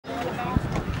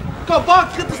go,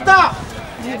 Bucks, get the stop!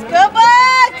 Let's go,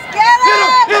 Bucks! Get him!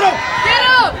 Get him! Get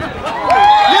him!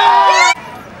 Yeah!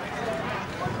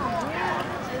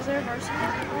 Is there a varsity?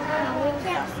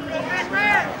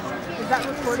 Is that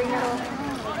recording at all?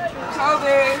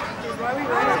 Kobe!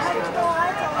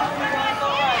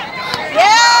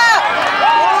 Yeah!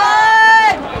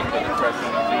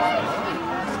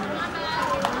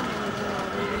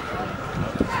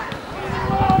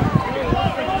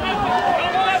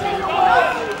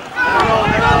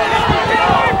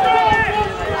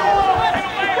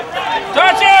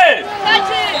 Touch it!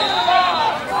 Touch it!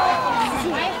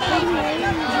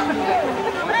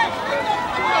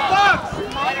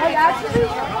 Hey, actually, you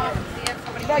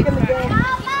gotta get in the game.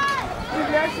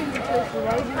 You're actually in the place,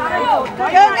 right? Go,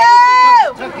 go!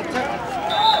 You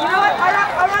know what?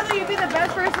 I'd rather you be the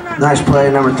best person on. Nice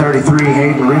play, number 33,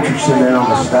 Hayden Richardson there on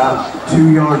the stop.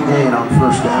 2-yard gain on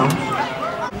first down.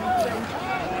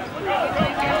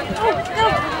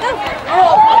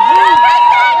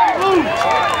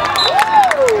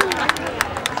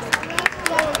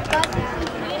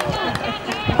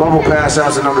 Bubble pass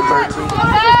out to number 13.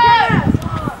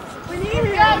 We need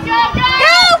him. Go, go, go!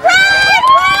 Go, run,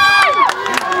 run!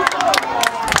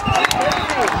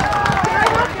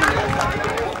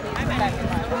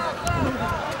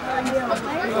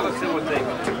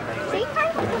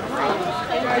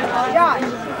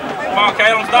 Come on,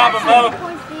 Caleb, stop him, Bubba.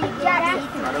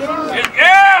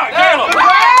 Yeah, Caleb!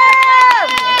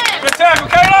 Good tackle,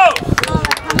 Caleb!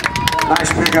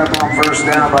 Nice pickup on first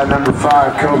down by number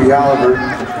 5, Kobe Oliver.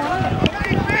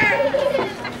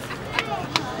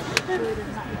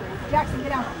 Jackson,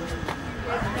 get out.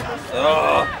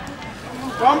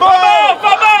 Fumble!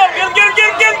 Fumble! Get him, get him, get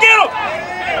him, get him, get him!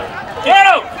 Get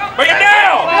him! Bring him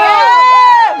down!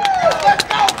 Let's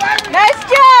go, baby! Nice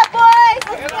job, boys!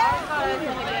 Let's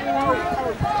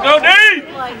Go D!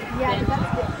 Yeah, that's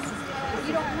good.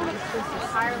 You don't want to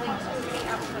entirely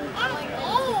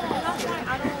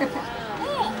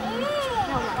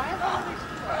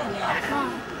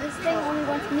This thing only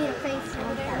wants me to face him.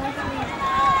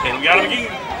 And we got him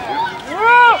again.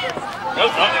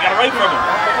 Nope, nope, they got away from him.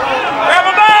 Grab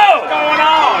him ball! What's going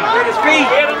on? Hit his feet.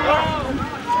 Get him.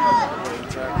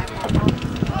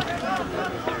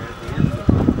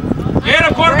 Get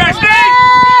him, quarterback Steve!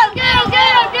 Get him,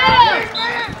 get him, get him!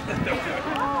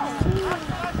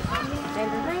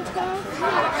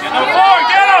 Get number 4,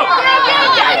 get him!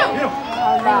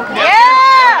 Yeah!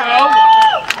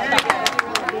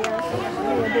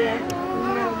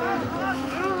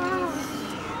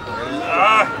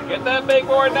 Get that big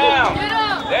boy down.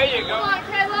 There you go. Come on,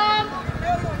 Caleb!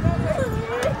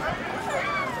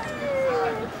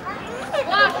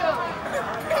 Block him!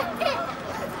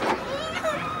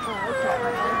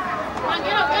 Come on,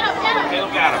 get him, get him, get him!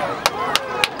 Caleb got him.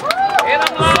 Hit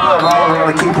him low. Oliver on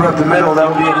the keeper up the middle. That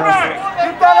would be enough.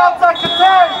 Keep that outside the 10!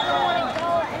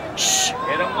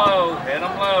 Hit him low. Hit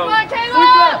him low. Come on,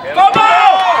 Caleb! Come on!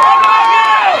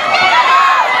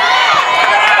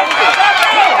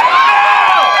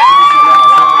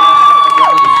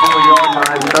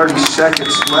 30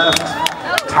 seconds left.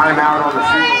 Timeout on the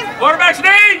field. Quarterback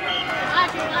sneak!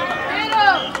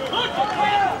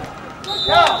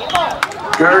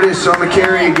 Curtis on the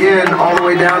carry again, all the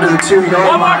way down to the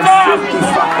 2-yard line.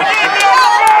 55.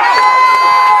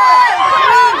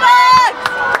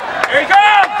 Here he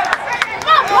comes!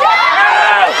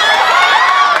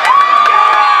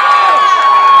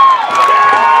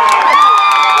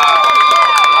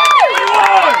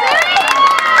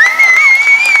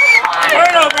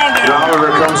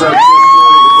 Oliver comes up just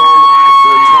short of the goal line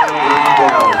for a turnover and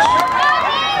downs.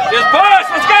 Just push!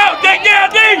 Let's go! Dig down,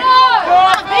 D!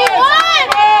 B1!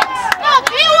 No,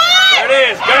 B1! There it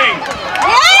is, game.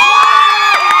 Yeah!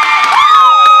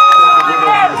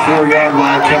 4-yard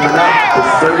line coming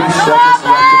up.